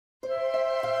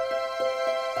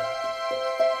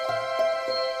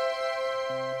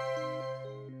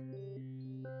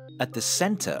At the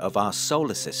center of our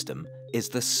solar system is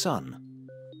the Sun.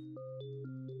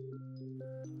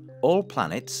 All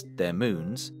planets, their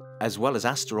moons, as well as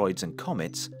asteroids and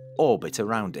comets, orbit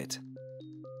around it.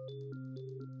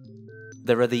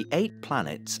 There are the 8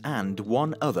 planets and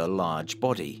one other large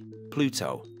body,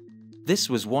 Pluto. This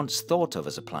was once thought of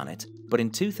as a planet, but in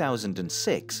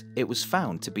 2006 it was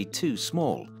found to be too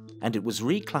small, and it was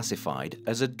reclassified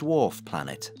as a dwarf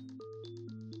planet.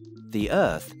 The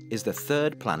Earth is the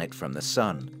 3rd planet from the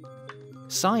Sun.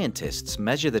 Scientists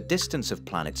measure the distance of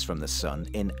planets from the Sun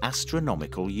in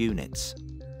astronomical units.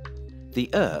 The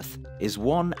Earth is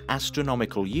 1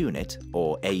 astronomical unit,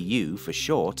 or AU for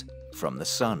short, from the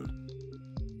Sun.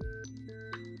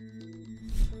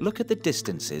 Look at the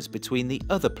distances between the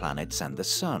other planets and the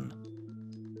Sun.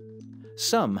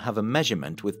 Some have a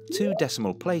measurement with 2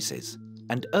 decimal places,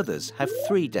 and others have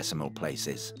 3 decimal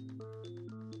places.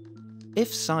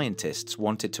 If scientists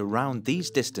wanted to round these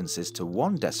distances to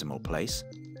 1 decimal place,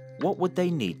 what would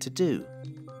they need to do?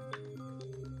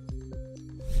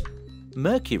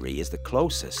 Mercury is the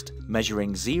closest,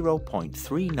 measuring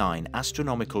 0.39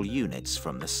 astronomical units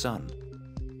from the Sun.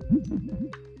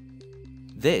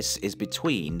 This is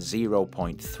between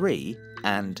 0.3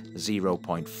 and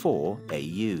 0.4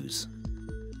 AUs.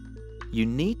 You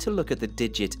need to look at the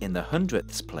digit in the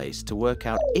hundredths place to work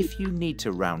out if you need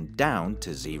to round down to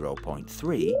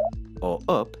 0.3 or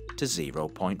up to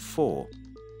 0.4.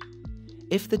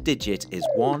 If the digit is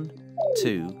 1,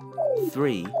 2,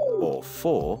 3 or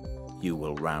 4, you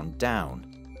will round down.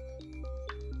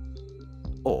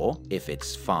 Or if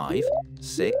it's 5,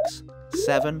 6,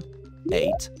 7,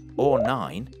 8 or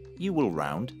 9, you will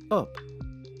round up.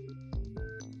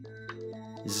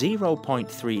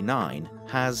 0.39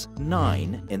 has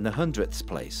 9 in the hundredths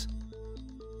place,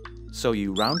 so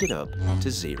you round it up to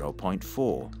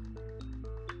 0.4.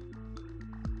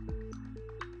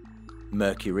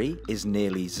 Mercury is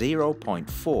nearly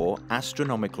 0.4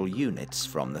 astronomical units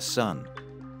from the Sun.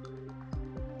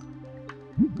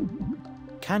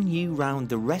 Can you round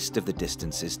the rest of the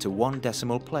distances to 1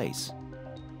 decimal place?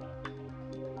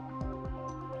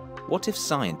 What if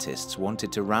scientists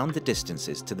wanted to round the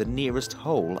distances to the nearest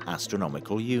whole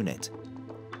astronomical unit?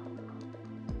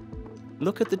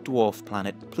 Look at the dwarf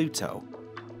planet Pluto.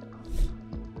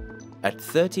 At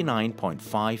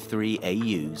 39.53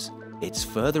 AUs, it's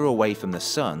further away from the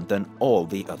Sun than all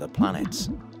the other planets.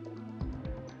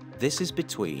 This is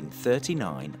between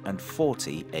 39 and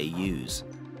 40 AUs.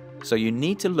 So you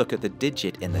need to look at the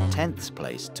digit in the tenths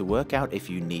place to work out if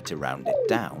you need to round it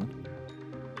down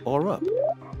or up.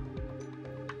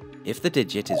 If the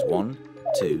digit is 1,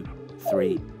 2,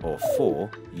 3 or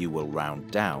 4, you will round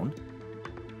down,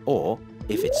 or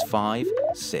if it's 5,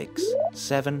 6,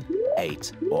 7,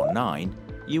 8 or 9,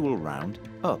 you will round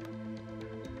up.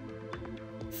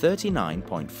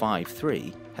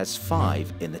 39.53 has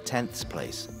 5 in the tenths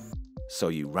place, so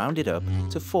you round it up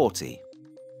to 40.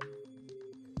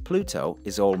 Pluto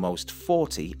is almost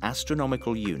 40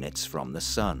 astronomical units from the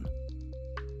Sun.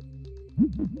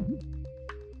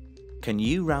 Can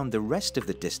you round the rest of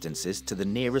the distances to the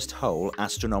nearest whole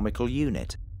astronomical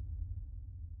unit?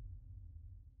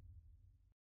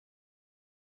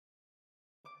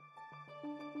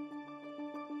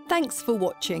 Thanks for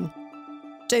watching.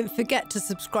 Don't forget to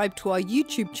subscribe to our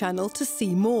YouTube channel to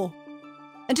see more.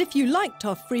 And if you liked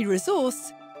our free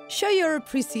resource, show your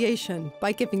appreciation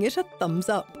by giving it a thumbs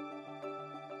up.